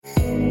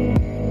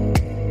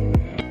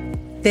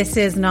This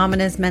is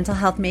Nomina's Mental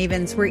Health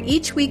Mavens, where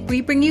each week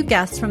we bring you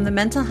guests from the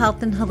mental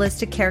health and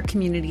holistic care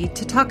community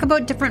to talk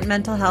about different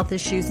mental health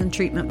issues and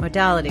treatment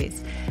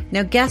modalities.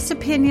 Now, guest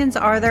opinions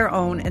are their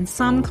own and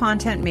some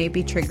content may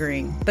be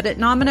triggering, but at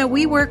Nomina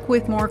we work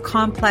with more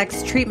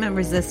complex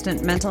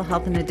treatment-resistant mental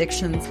health and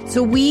addictions,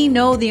 so we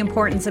know the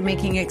importance of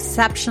making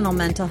exceptional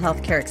mental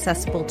health care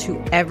accessible to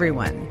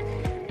everyone.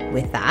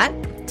 With that,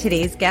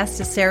 today's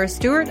guest is Sarah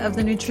Stewart of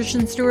The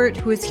Nutrition Steward,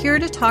 who is here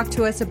to talk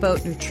to us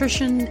about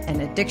nutrition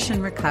and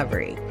addiction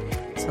recovery.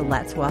 So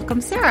let's welcome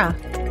Sarah.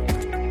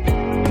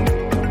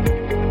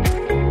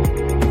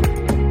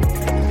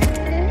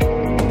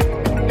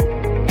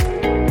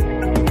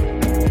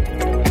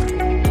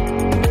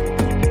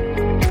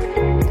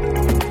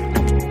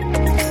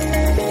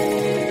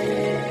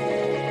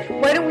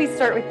 Why don't we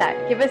start with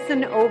that? Give us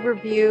an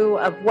overview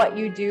of what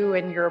you do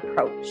and your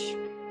approach.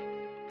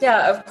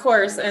 Yeah, of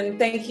course. And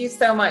thank you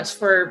so much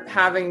for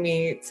having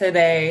me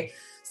today.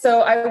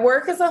 So I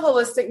work as a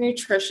holistic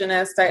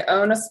nutritionist. I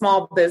own a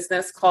small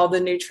business called The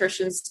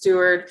Nutrition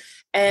Steward.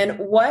 And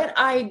what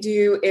I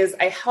do is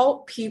I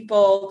help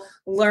people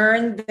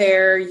learn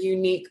their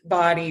unique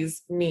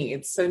body's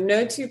needs. So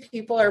no two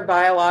people are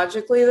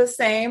biologically the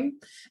same.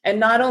 And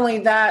not only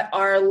that,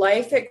 our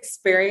life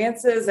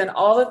experiences and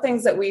all the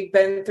things that we've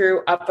been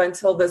through up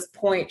until this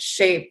point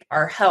shape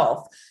our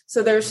health.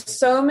 So there's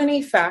so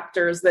many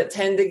factors that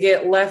tend to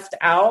get left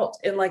out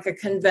in like a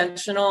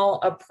conventional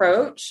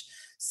approach.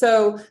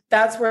 So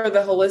that's where the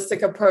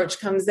holistic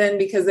approach comes in,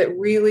 because it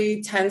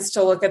really tends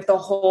to look at the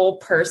whole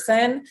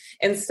person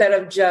instead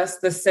of just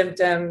the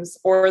symptoms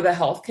or the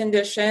health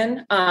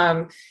condition.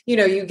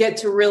 You get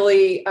to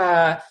really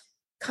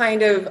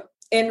kind of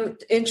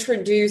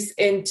introduce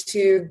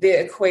into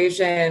the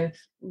equation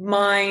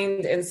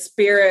mind and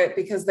spirit,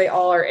 because they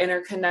all are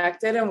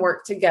interconnected and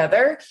work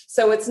together.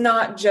 So it's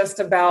not just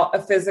about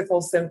a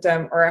physical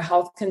symptom or a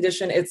health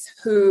condition. It's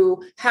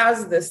who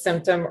has this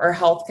symptom or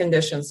health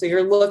condition. So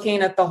you're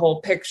looking at the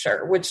whole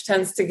picture, which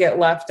tends to get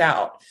left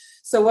out.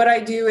 So what I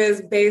do is,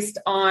 based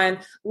on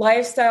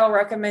lifestyle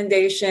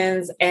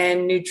recommendations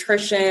and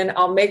nutrition,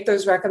 I'll make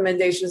those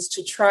recommendations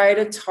to try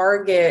to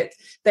target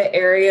the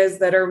areas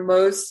that are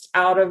most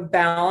out of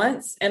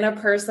balance in a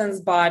person's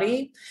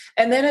body,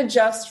 and then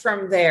adjust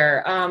from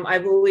there. I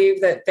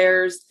believe that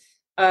there's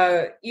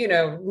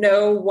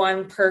no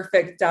one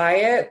perfect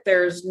diet.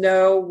 There's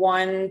no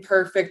one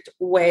perfect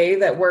way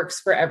that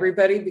works for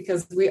everybody,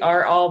 because we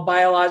are all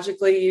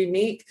biologically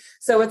unique.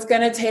 So it's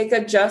going to take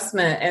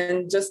adjustment,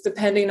 and just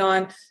depending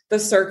on the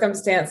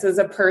circumstances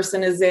a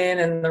person is in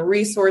and the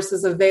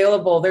resources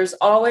available, there's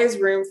always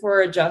room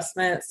for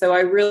adjustment. So I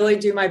really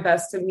do my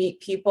best to meet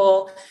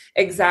people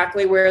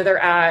exactly where they're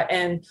at.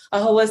 And a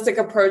holistic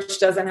approach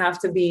doesn't have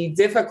to be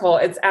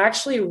difficult. It's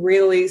actually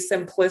really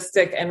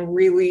simplistic and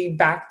really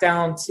back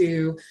down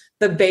to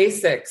the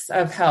basics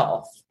of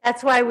health.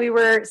 That's why we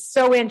were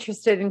so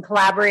interested in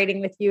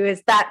collaborating with you,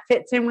 is that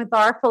fits in with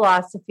our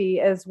philosophy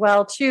as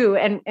well, too.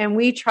 And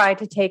we try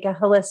to take a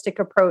holistic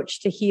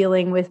approach to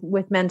healing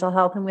with mental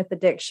health and with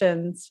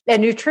addictions.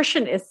 And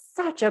nutrition is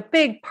such a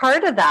big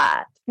part of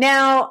that.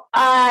 Now,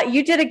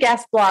 you did a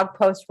guest blog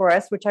post for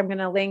us, which I'm going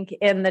to link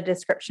in the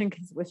description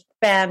because it was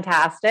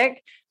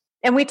fantastic.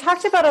 And we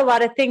talked about a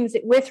lot of things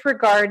with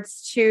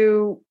regards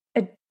to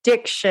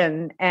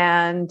addiction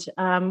and,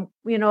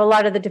 a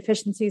lot of the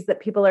deficiencies that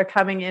people are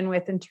coming in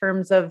with in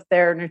terms of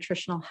their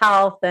nutritional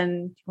health.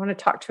 And do you want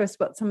to talk to us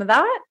about some of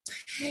that?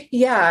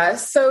 Yeah.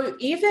 So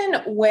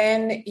even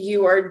when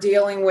you are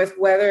dealing with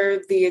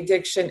whether the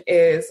addiction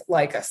is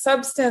like a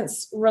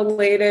substance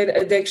related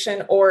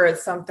addiction, or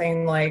it's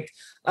something like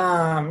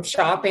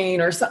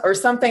shopping or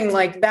something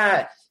like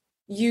that,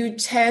 you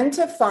tend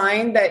to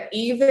find that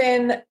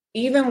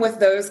even with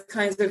those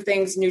kinds of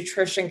things,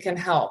 nutrition can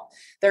help.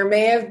 There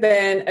may have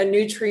been a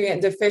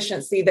nutrient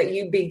deficiency that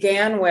you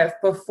began with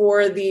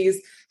before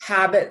these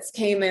habits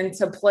came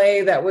into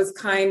play that was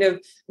kind of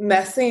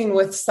messing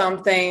with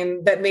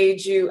something that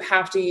made you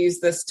have to use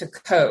this to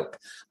cope.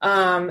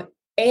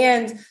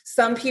 And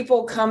some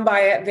people come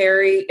by it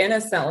very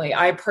innocently.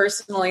 I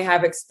personally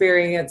have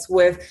experience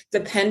with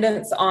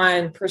dependence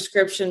on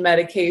prescription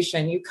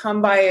medication. You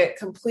come by it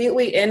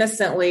completely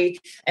innocently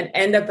and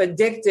end up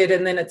addicted,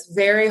 and then it's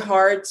very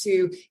hard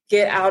to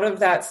get out of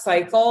that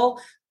cycle.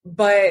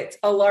 But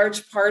a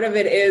large part of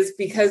it is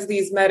because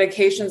these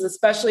medications,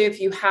 especially if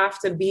you have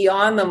to be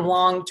on them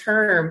long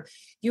term,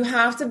 you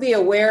have to be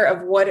aware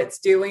of what it's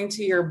doing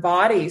to your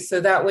body. So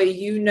that way,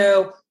 you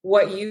know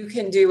what you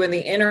can do in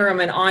the interim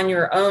and on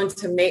your own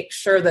to make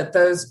sure that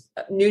those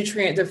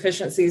nutrient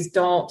deficiencies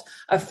don't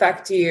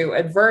affect you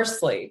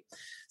adversely.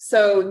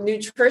 So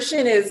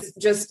nutrition is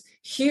just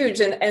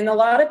huge. And a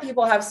lot of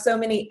people have so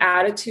many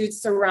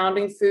attitudes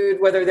surrounding food,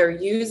 whether they're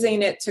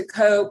using it to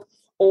cope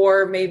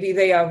or maybe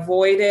they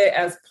avoid it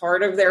as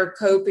part of their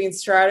coping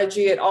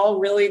strategy. It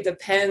all really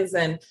depends.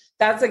 And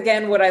that's,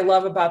 again, what I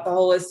love about the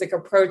holistic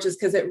approach, is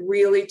because it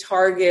really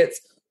targets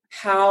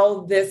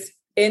how this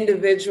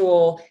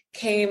individual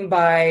came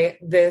by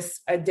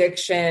this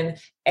addiction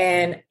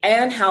and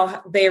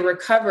how they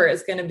recover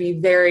is going to be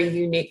very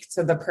unique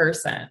to the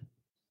person.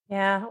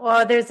 Yeah.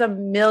 Well, there's a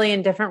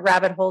million different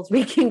rabbit holes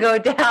we can go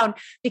down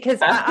because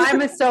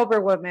I'm a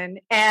sober woman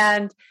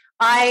and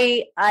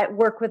I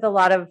work with a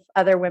lot of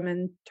other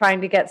women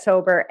trying to get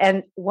sober.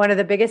 And one of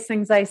the biggest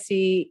things I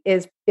see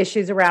is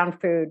issues around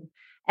food,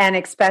 and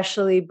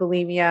especially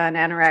bulimia and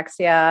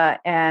anorexia,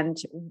 and,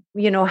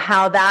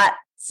 how that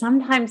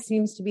sometimes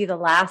seems to be the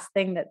last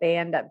thing that they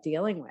end up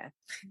dealing with.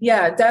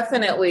 Yeah,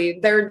 definitely.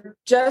 There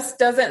just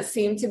doesn't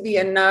seem to be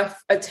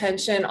enough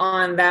attention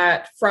on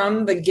that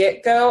from the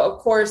get-go. Of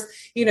course,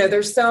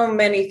 there's so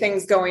many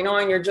things going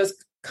on. You're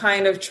just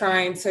kind of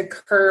trying to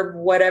curb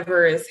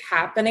whatever is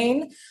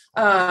happening,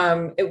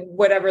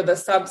 whatever the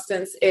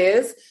substance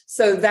is.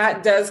 So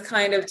that does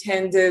kind of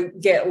tend to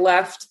get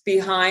left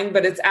behind,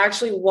 but it's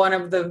actually one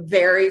of the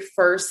very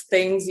first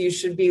things you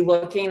should be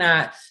looking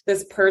at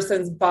this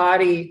person's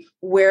body,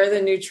 where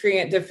the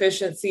nutrient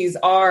deficiencies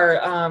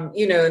are,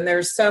 and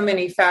there's so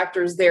many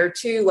factors there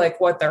too,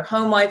 like what their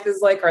home life is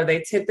like. Are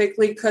they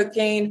typically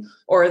cooking,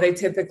 or are they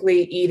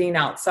typically eating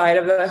outside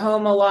of the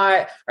home a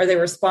lot? Are they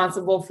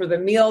responsible for the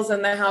meals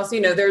in the house?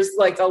 There's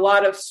like a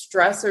lot of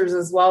stressors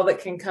as well that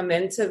can come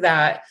into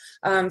that.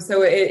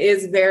 So it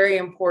is very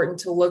important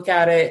to look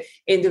at it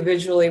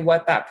individually,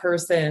 what that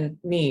person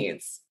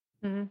needs.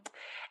 Mm-hmm.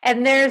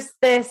 And there's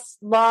this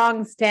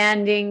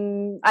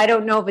long-standing, I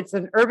don't know if it's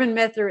an urban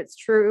myth or it's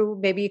true,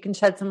 maybe you can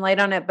shed some light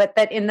on it, but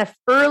that in the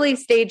early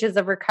stages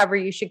of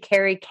recovery, you should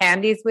carry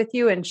candies with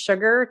you and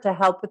sugar to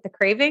help with the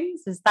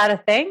cravings. Is that a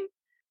thing?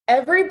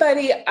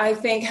 Everybody, I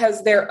think,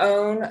 has their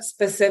own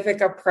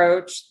specific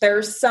approach.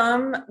 There's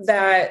some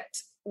that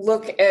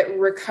look at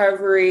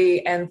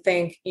recovery and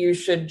think you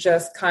should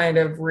just kind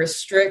of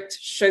restrict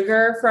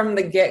sugar from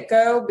the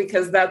get-go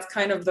because that's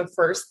kind of the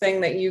first thing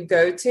that you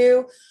go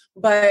to.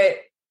 But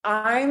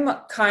I'm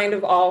kind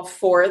of all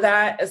for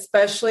that,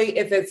 especially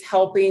if it's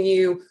helping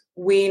you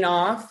wean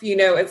off.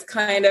 It's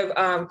kind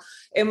of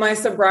in my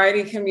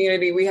sobriety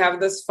community, we have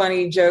this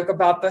funny joke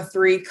about the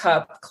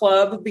 3-cup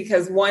club,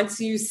 because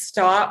once you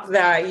stop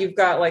that, you've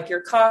got like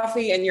your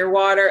coffee and your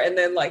water and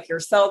then like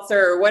your seltzer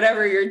or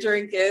whatever your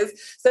drink is.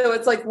 So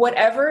it's like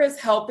whatever is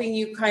helping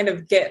you kind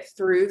of get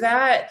through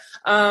that.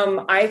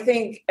 I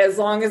think as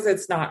long as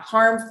it's not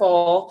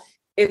harmful,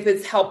 if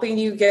it's helping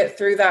you get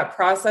through that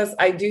process,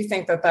 I do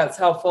think that that's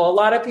helpful. A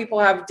lot of people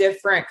have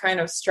different kind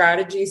of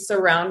strategies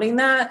surrounding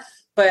that,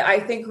 but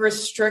I think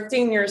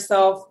restricting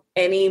yourself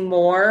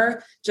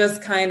anymore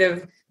just kind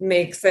of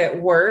makes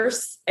it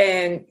worse,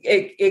 and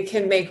it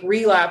can make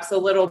relapse a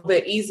little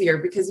bit easier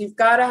because you've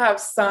got to have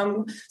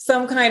some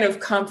kind of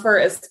comfort,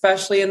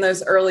 especially in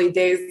those early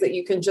days, that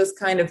you can just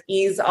kind of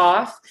ease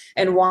off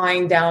and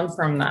wind down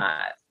from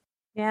that.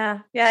 Yeah.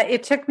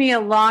 It took me a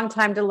long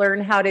time to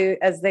learn how to,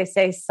 as they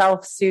say,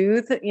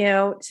 self-soothe,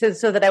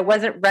 so that I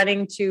wasn't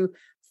running to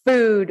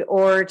food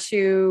or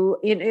to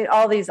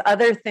all these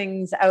other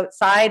things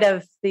outside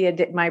of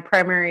my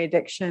primary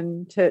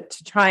addiction to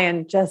try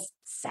and just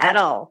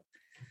settle.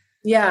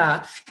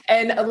 Yeah.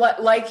 And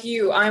like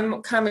you,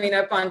 I'm coming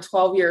up on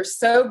 12 years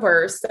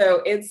sober.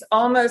 So it's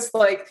almost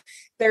like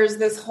there's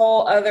this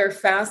whole other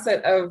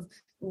facet of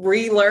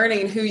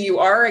relearning who you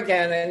are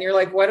again. And you're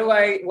like, what do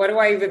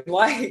I even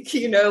like?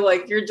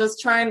 Like you're just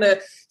trying to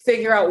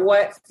figure out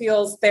what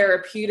feels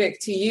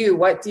therapeutic to you.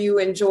 What do you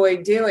enjoy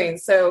doing?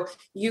 So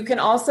you can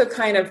also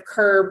kind of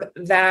curb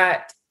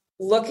that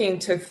looking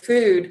to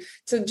food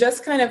to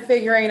just kind of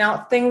figuring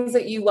out things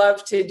that you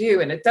love to do.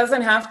 And it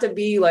doesn't have to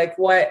be like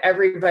what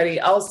everybody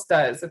else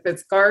does. If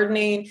it's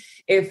gardening,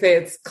 if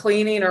it's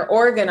cleaning or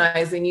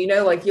organizing,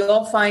 like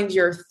you'll find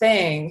your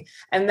thing,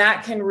 and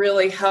that can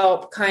really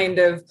help kind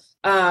of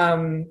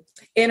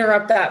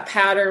interrupt that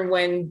pattern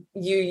when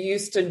you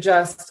used to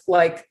just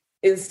like,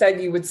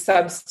 instead you would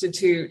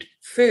substitute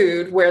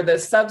food where the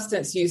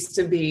substance used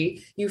to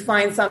be. You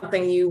find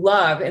something you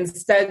love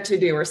instead to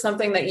do, or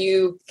something that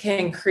you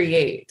can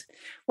create.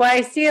 Well,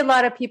 I see a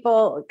lot of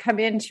people come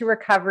into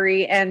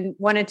recovery and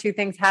one of two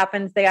things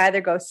happens. They either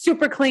go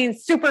super clean,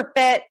 super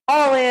fit,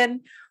 all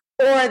in,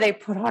 or they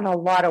put on a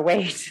lot of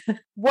weight.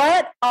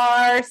 What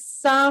are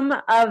some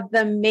of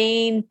the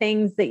main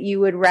things that you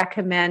would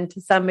recommend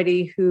to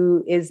somebody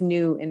who is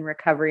new in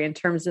recovery in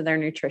terms of their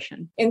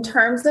nutrition? In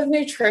terms of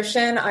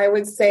nutrition, I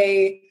would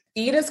say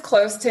eat as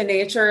close to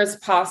nature as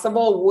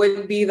possible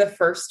would be the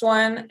first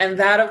one. And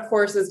that, of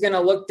course, is going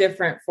to look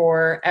different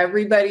for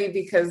everybody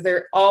because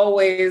there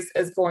always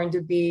is going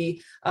to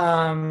be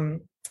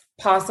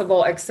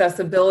possible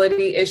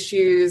accessibility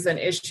issues and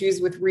issues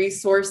with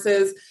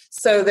resources.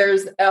 So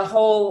there's a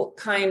whole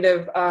kind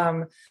of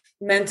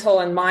mental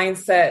and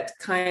mindset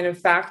kind of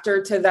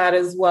factor to that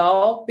as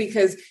well,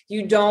 because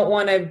you don't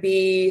want to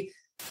be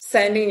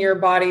sending your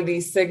body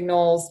these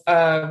signals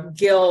of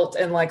guilt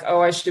and like,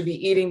 oh, I should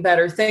be eating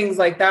better, things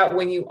like that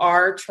when you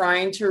are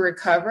trying to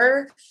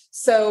recover.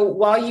 So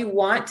while you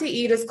want to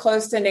eat as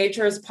close to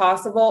nature as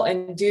possible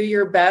and do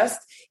your best,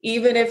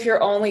 even if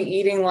you're only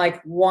eating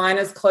like one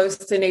as close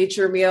to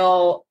nature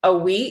meal a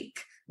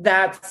week,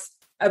 that's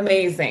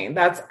amazing.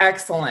 That's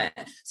excellent.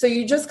 So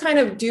you just kind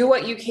of do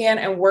what you can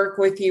and work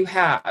with what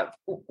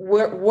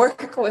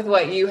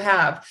you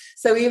have.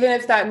 So even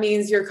if that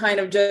means you're kind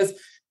of just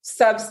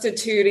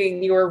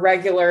substituting your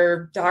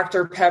regular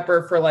Dr.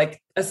 Pepper for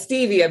like a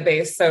stevia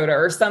based soda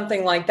or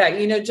something like that,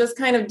 just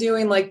kind of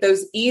doing like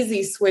those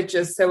easy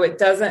switches so it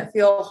doesn't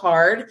feel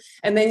hard.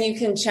 And then you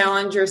can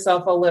challenge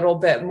yourself a little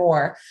bit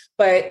more.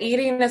 But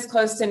eating as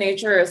close to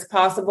nature as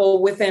possible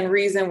within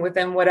reason,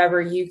 within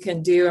whatever you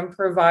can do and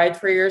provide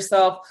for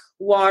yourself.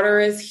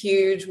 Water is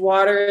huge.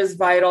 Water is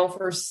vital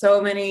for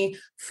so many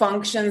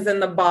functions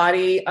in the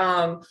body.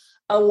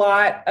 A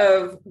lot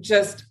of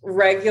just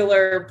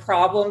regular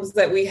problems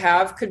that we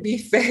have could be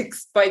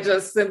fixed by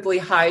just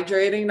simply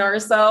hydrating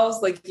ourselves.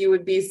 Like you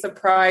would be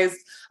surprised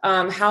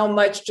how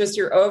much just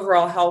your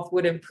overall health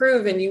would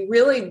improve. And you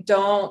really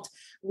don't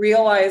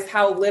realize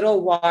how little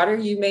water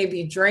you may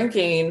be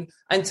drinking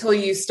until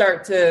you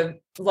start to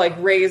like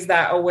raise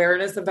that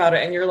awareness about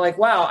it. And you're like,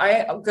 wow,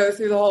 I go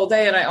through the whole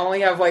day and I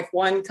only have like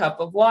 1 cup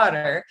of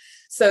water.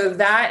 So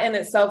that in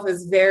itself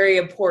is very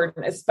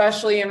important,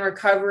 especially in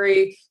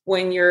recovery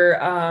when you're,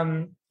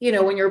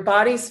 when your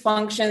body's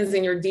functions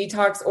and your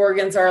detox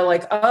organs are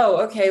like,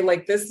 oh, okay,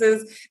 like this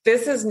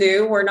is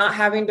new. We're not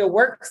having to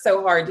work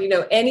so hard.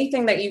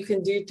 Anything that you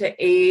can do to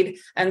aid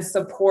and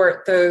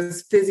support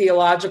those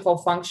physiological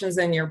functions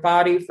in your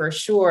body for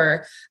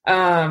sure.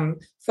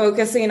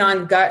 Focusing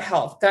on gut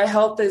health. Gut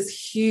health is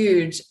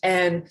huge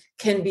and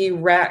can be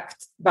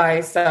wrecked by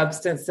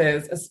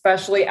substances,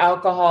 especially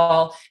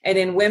alcohol. And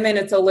in women,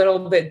 it's a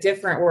little bit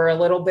different. We're a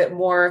little bit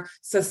more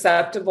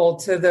susceptible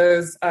to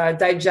those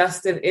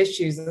digestive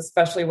issues,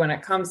 especially when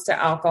it comes to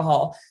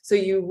alcohol. So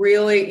you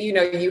really,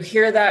 you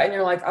hear that and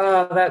you're like,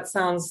 oh, that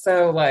sounds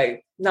so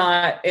like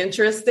not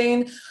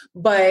interesting.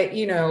 But,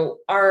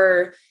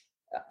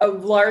 a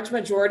large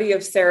majority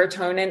of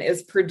serotonin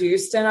is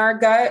produced in our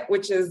gut,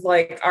 which is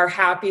like our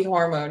happy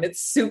hormone.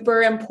 It's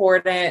super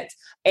important.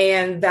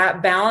 And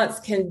that balance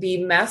can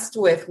be messed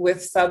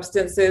with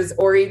substances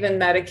or even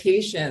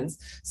medications.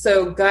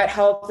 So gut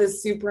health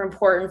is super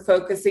important,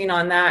 focusing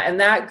on that. And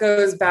that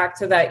goes back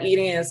to that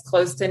eating as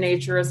close to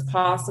nature as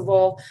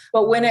possible.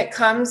 But when it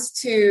comes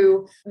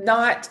to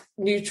not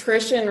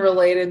nutrition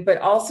related, but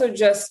also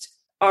just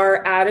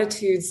our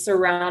attitudes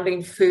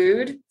surrounding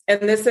food.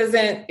 And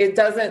it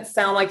doesn't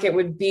sound like it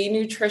would be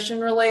nutrition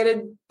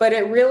related, but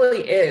it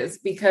really is,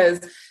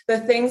 because the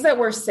things that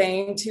we're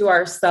saying to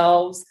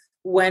ourselves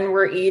when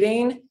we're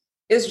eating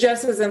is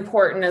just as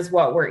important as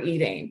what we're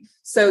eating.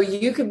 So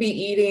you could be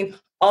eating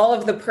all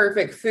of the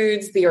perfect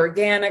foods, the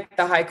organic,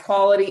 the high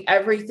quality,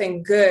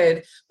 everything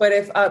good. But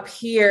if up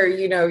here,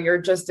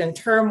 you're just in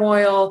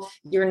turmoil,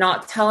 you're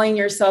not telling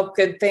yourself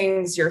good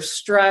things, you're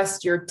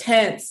stressed, you're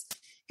tense,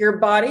 your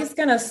body's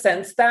going to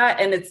sense that,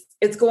 and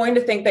it's going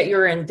to think that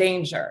you're in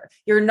danger.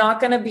 You're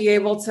not going to be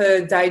able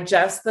to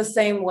digest the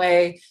same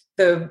way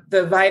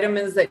the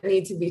vitamins that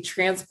need to be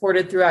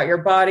transported throughout your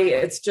body.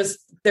 It's just,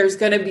 there's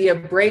going to be a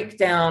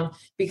breakdown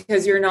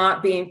because you're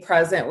not being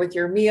present with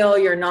your meal.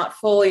 You're not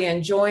fully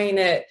enjoying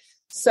it.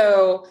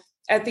 So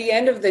at the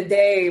end of the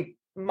day,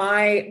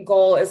 my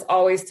goal is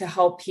always to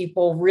help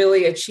people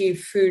really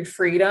achieve food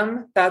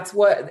freedom. That's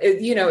what,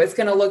 it's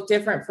going to look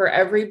different for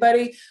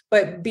everybody,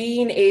 but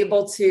being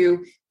able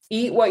to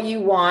eat what you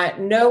want,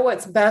 know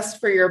what's best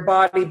for your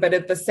body, but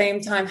at the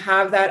same time,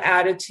 have that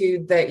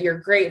attitude that you're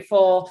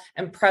grateful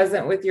and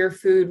present with your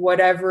food,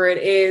 whatever it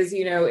is,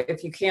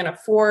 if you can't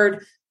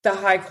afford the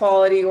high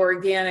quality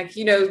organic,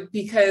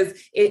 because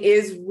it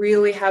is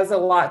really has a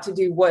lot to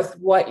do with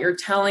what you're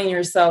telling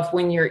yourself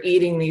when you're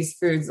eating these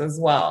foods as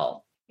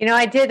well.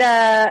 I did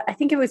I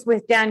think it was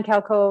with Dan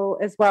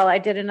Kelko as well. I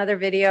did another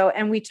video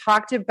and we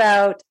talked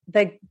about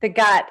the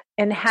gut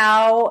and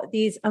how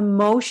these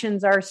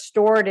emotions are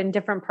stored in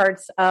different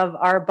parts of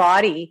our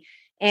body.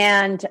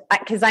 And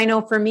because I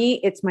know for me,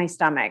 it's my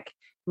stomach.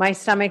 My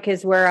stomach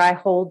is where I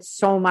hold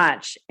so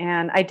much.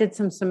 And I did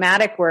some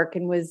somatic work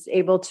and was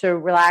able to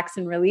relax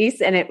and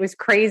release. And it was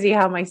crazy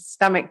how my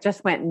stomach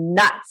just went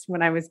nuts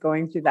when I was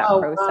going through that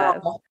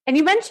process. Wow. And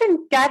you mentioned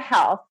gut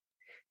health.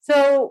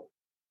 So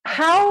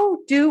how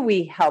do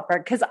we help her?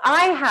 Because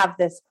I have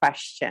this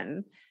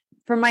question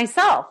for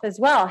myself as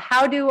well.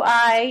 How do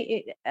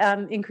I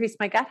increase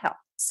my gut health?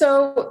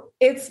 So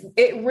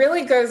it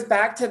really goes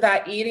back to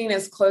that eating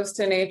as close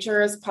to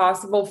nature as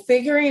possible,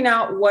 figuring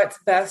out what's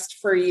best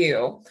for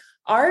you.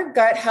 Our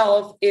gut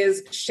health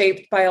is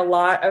shaped by a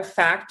lot of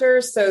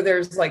factors. So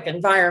there's like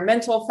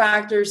environmental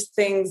factors,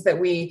 things that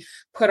we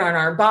put on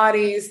our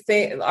bodies,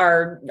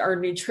 our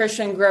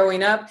nutrition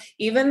growing up,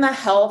 even the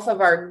health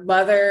of our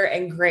mother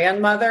and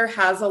grandmother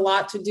has a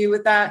lot to do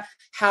with that,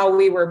 how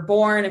we were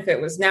born, if it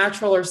was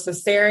natural or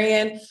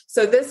cesarean.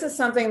 So this is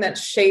something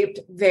that's shaped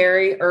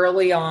very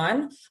early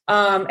on.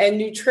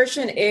 And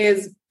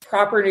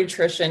proper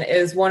nutrition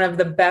is one of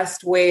the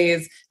best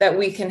ways that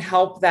we can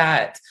help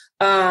that.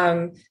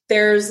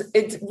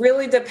 It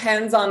really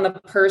depends on the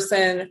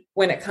person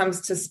when it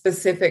comes to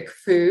specific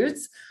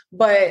foods,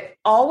 but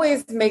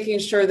always making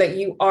sure that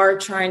you are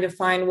trying to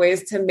find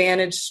ways to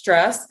manage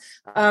stress.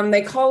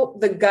 They call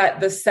the gut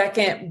the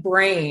second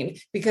brain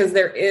because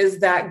there is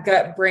that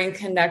gut brain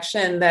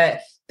connection,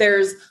 that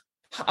there's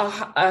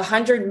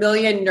 100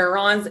 million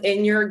neurons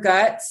in your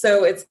gut.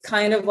 So it's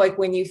kind of like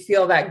when you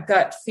feel that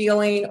gut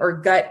feeling or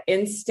gut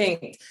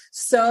instinct,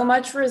 so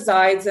much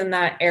resides in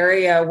that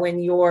area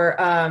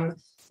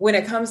when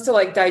it comes to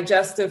like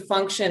digestive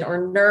function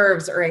or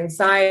nerves or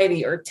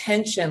anxiety or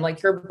tension,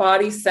 like your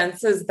body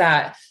senses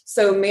that.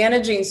 So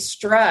managing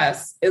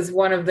stress is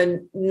one of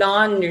the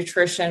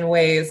non-nutrition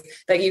ways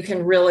that you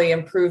can really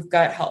improve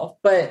gut health.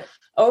 But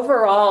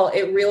overall,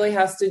 it really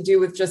has to do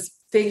with just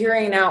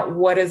figuring out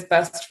what is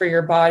best for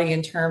your body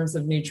in terms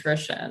of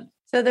nutrition.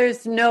 So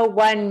there's no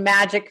one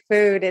magic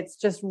food. It's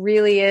just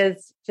really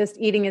is just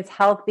eating as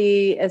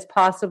healthy as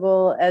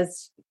possible,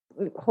 as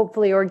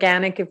hopefully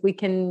organic, if we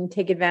can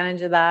take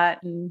advantage of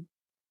that, and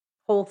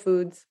whole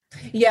foods.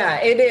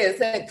 Yeah, it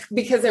is,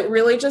 because it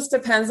really just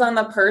depends on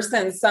the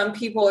person. Some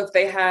people, if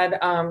they had,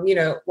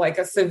 like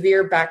a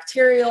severe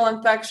bacterial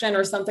infection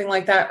or something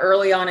like that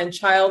early on in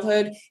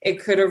childhood, it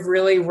could have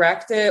really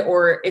wrecked it.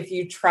 Or if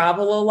you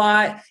travel a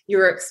lot,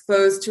 you're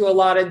exposed to a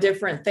lot of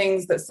different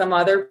things that some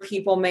other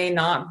people may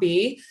not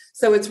be.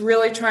 So it's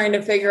really trying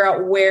to figure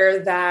out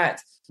where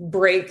that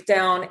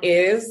breakdown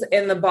is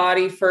in the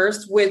body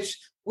first, which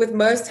with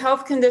most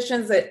health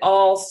conditions, it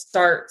all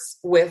starts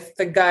with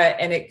the gut,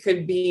 and it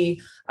could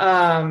be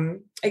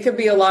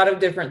a lot of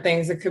different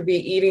things. It could be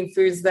eating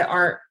foods that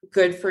aren't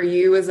good for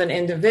you as an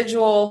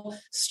individual,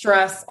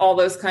 stress, all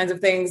those kinds of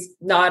things,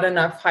 not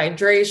enough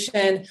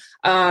hydration.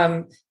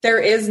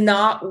 There is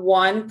not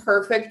one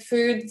perfect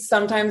food.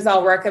 Sometimes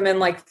I'll recommend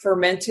like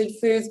fermented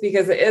foods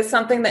because it is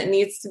something that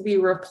needs to be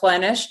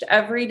replenished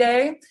every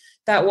day.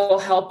 That will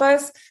help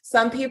us.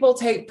 Some people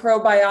take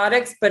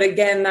probiotics, but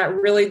again, that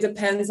really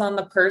depends on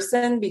the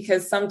person,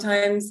 because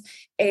sometimes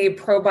a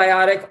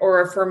probiotic or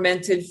a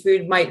fermented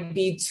food might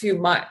be too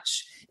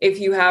much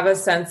if you have a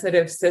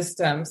sensitive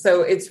system.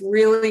 So it's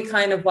really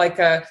kind of like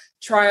a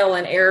trial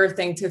and error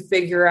thing to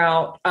figure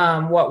out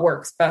what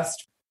works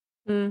best.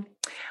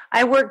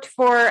 I worked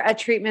for a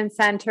treatment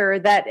center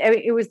that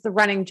it was the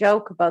running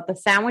joke about the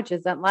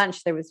sandwiches at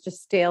lunch. There was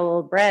just stale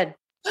old bread.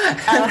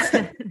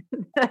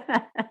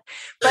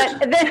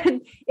 But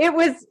then it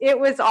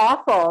was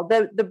awful.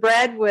 The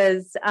bread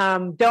was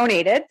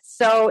donated,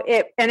 so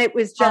it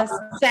was just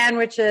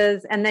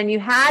sandwiches, and then you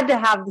had to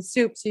have the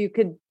soup so you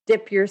could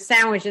dip your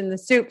sandwich in the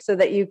soup so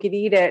that you could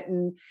eat it.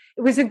 And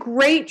it was a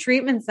great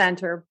treatment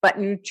center, but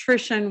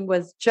nutrition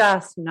was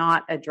just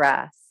not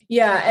addressed.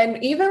 Yeah.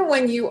 And even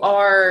when you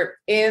are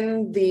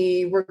in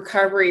the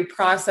recovery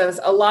process,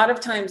 a lot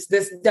of times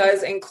this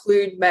does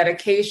include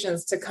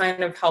medications to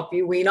kind of help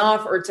you wean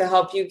off or to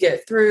help you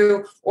get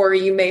through, or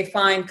you may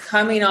find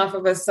coming off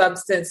of a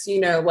substance,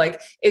 like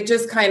it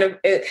just kind of,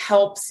 it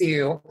helps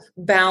you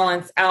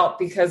balance out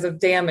because of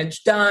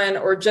damage done,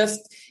 or just,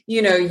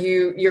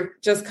 you're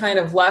just kind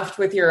of left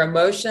with your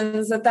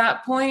emotions at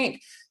that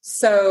point.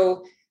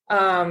 So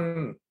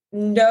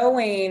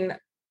knowing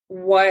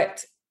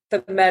what the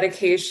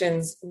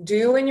medications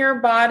do in your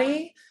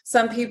body.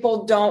 Some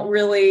people don't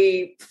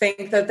really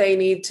think that they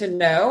need to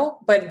know,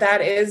 but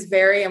that is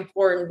very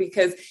important,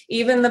 because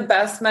even the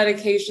best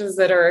medications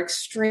that are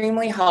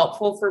extremely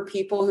helpful for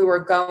people who are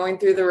going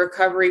through the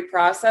recovery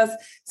process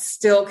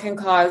still can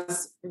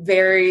cause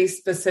very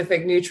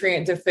specific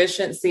nutrient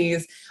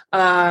deficiencies,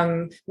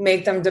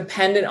 make them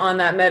dependent on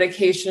that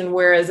medication,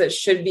 whereas it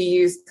should be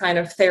used kind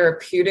of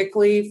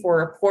therapeutically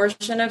for a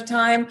portion of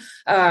time.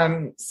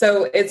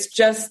 So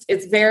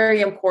it's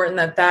very important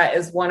that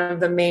is one of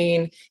the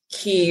main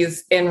keys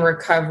in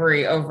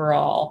recovery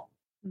overall.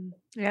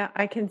 Yeah,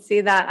 I can see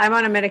that. I'm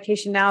on a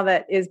medication now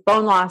that is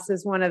bone loss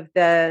is one of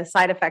the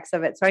side effects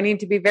of it. So I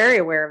need to be very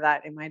aware of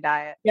that in my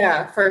diet.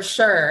 Yeah, for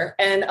sure.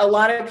 And a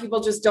lot of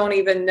people just don't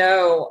even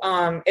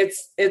know.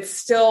 It's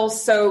still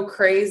so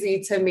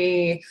crazy to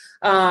me,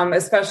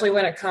 especially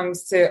when it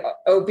comes to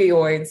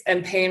opioids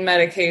and pain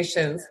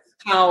medications,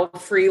 how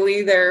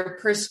freely they're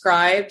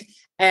prescribed,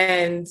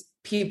 and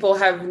people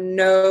have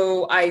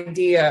no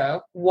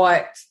idea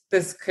what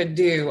this could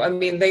do. I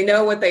mean, they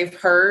know what they've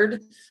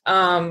heard,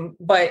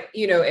 but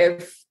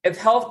if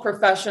health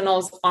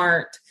professionals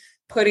aren't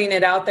putting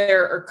it out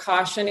there or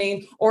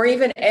cautioning or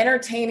even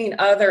entertaining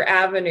other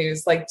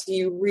avenues, like, do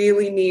you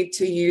really need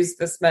to use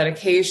this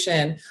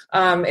medication?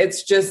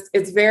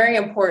 It's very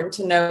important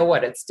to know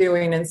what it's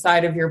doing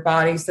inside of your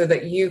body so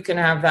that you can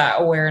have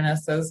that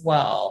awareness as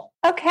well.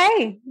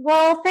 Okay.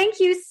 Well,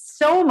 thank you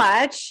so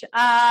much.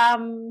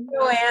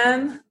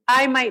 Joanne,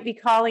 I might be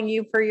calling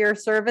you for your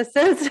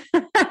services.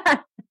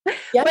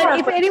 Yeah, but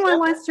if anyone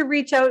wants to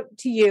reach out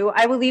to you,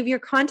 I will leave your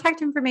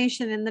contact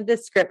information in the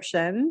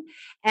description.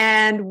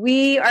 And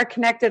we are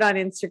connected on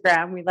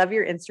Instagram. We love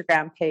your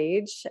Instagram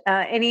page.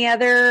 Any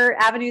other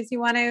avenues you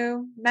want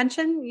to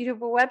mention? You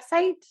have a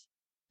website?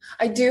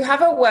 I do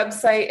have a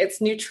website. It's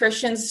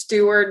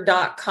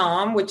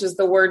nutritionsteward.com, which is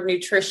the word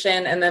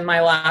nutrition and then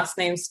my last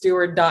name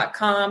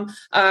steward.com.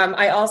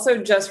 I also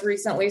just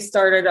recently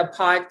started a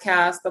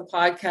podcast. The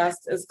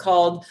podcast is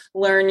called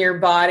Learn Your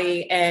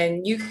Body,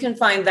 and you can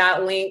find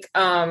that link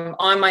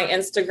on my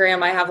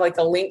Instagram. I have like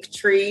a link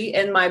tree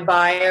in my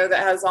bio that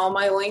has all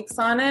my links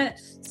on it.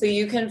 So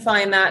you can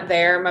find that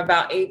there. I'm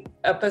about 8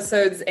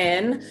 episodes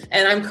in,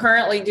 and I'm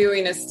currently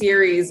doing a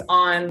series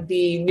on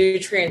the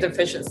nutrient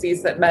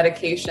deficiencies that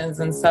medications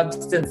and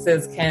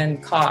substances can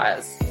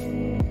cause.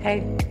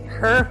 Okay,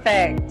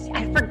 perfect.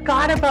 I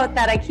forgot about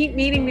that. I keep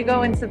meaning to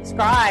go and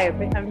subscribe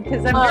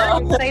because I'm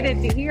very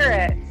excited to hear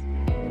it.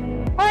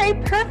 All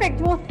right, perfect.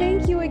 Well,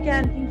 thank you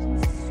again. Thank you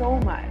so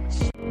much.